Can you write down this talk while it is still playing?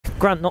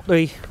Grant, not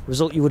the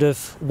result you would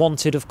have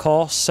wanted, of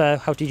course.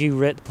 How did you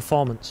rate the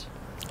performance?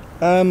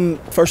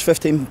 First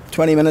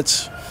 15-20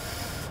 minutes,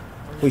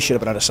 we should have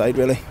been out of sight,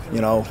 really.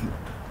 You know,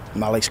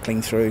 Malik's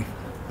clean through,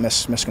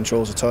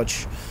 miscontrols a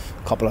touch,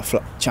 a couple of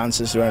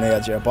chances around the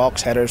edge of our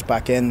box, headers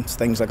back in,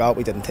 things like that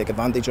we didn't take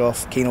advantage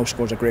of. Keno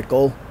scores a great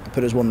goal to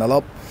put us 1-0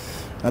 up.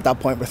 And at that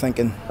point we're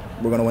thinking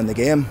we're going to win the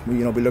game,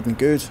 we're looking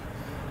good.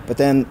 But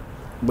then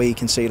we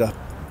concede a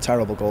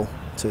terrible goal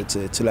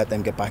to let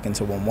them get back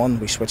into 1-1.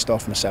 We switched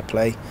off from a set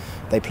play,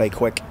 they played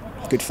quick,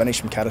 good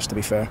finish from Caddis to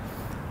be fair.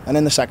 And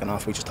in the second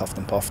half we just huffed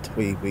and puffed.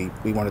 We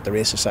wanted the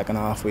race the second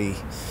half, we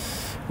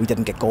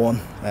didn't get going.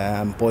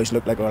 Boys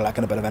looked like we were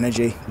lacking a bit of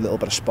energy, a little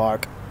bit of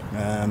spark,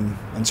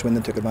 and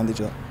Swindon took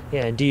advantage of that.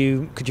 Yeah,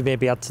 and could you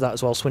maybe add to that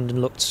as well?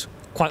 Swindon looked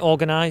quite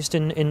organised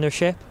in their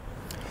shape.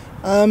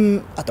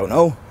 I don't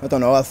know.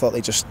 I thought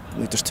they just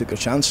took their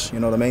chance. You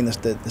know what I mean?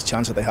 The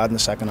chance that they had in the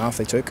second half,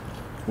 they took.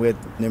 We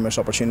had numerous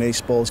opportunities,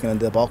 balls getting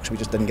into the box, we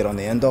just didn't get on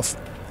the end of.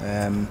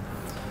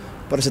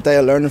 But it's a day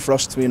of learning for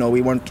us. We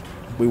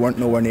weren't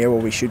nowhere near where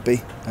we should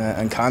be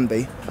and can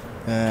be.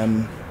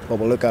 But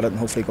we'll look at it and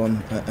hopefully go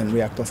and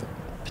react off it.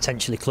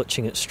 Potentially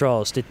clutching at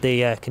straws. Did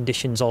the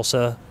conditions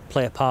also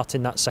play a part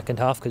in that second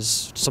half?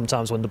 Because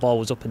sometimes when the ball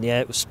was up in the air,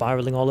 it was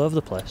spiralling all over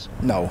the place.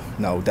 No,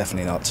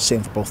 definitely not. It's the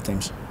same for both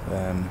teams.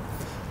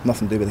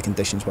 Nothing to do with the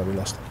conditions where we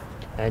lost.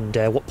 And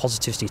what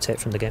positives do you take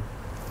from the game?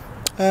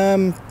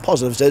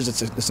 Positives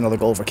is it's another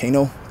goal for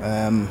Keno.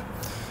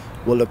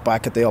 We'll look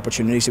back at the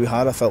opportunities we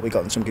had. I felt we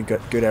got in some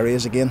good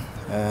areas again,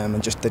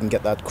 and just didn't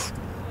get that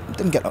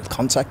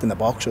contact in the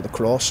box or the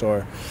cross,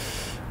 or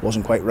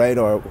wasn't quite right,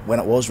 or when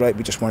it was right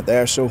we just weren't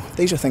there. So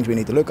these are things we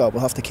need to look at.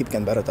 We'll have to keep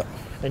getting better at that.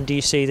 And do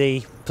you see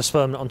the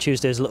postponement on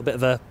Tuesday as a little bit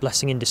of a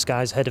blessing in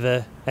disguise ahead of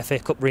a FA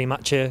Cup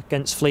rematch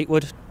against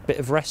Fleetwood? Bit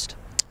of rest?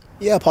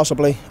 Yeah,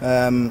 possibly.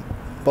 But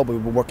we'll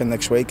be working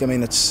next week. I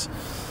mean, it's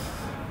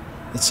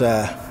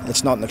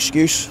not an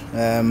excuse,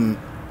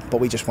 but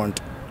we just weren't.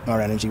 Our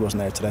energy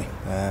wasn't there today,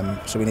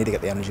 so we need to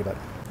get the energy back.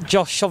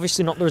 Josh,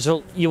 obviously not the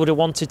result you would have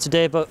wanted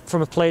today, but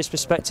from a player's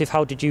perspective,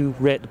 how did you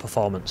rate the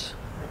performance?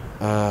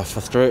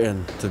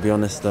 Frustrating, to be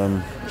honest.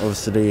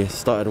 Obviously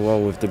started well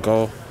with the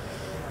goal,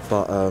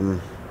 but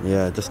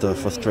yeah, just a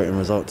frustrating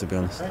result, to be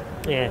honest.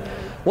 Yeah.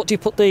 What do you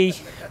put the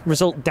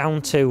result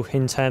down to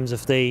in terms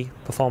of the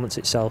performance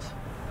itself?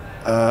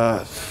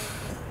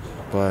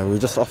 Boy, we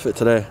just off it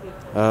today.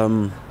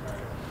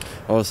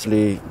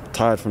 Obviously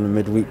tired from the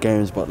midweek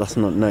games, but that's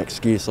not no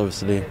excuse,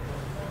 obviously.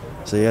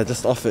 So yeah,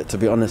 just off it, to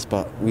be honest.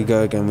 But we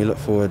go again, we look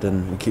forward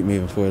and we keep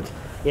moving forward.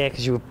 Yeah,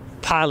 because you were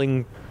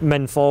piling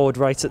men forward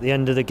right at the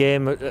end of the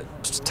game.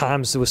 At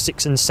times there were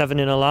 6 and 7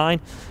 in a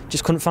line.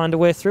 Just couldn't find a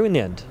way through in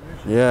the end.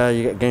 Yeah,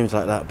 you get games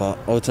like that, but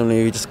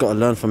ultimately we just got to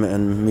learn from it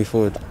and move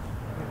forward.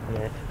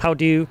 Yeah. How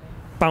do you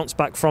bounce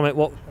back from it?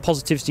 What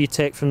positives do you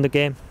take from the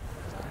game?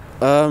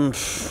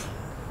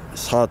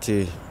 It's hard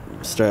to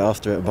straight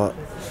after it, but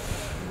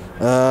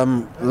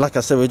like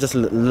I said, we just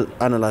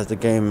analyse the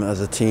game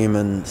as a team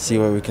and see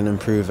where we can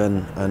improve,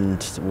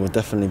 and we'll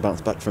definitely bounce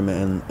back from it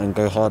and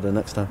go harder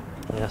next time.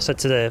 Yeah, I said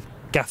to the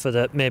gaffer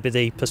that maybe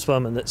the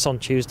postponement that's on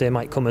Tuesday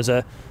might come as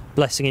a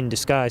blessing in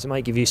disguise. It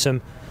might give you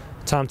some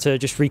time to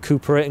just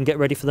recuperate and get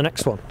ready for the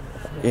next one.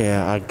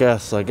 Yeah, I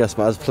guess, but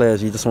as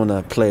players you just want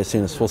to play as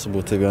soon as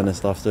possible, to be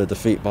honest, after a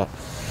defeat. But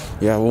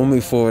yeah, we'll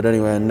move forward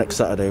anyway, and next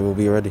Saturday we'll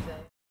be ready.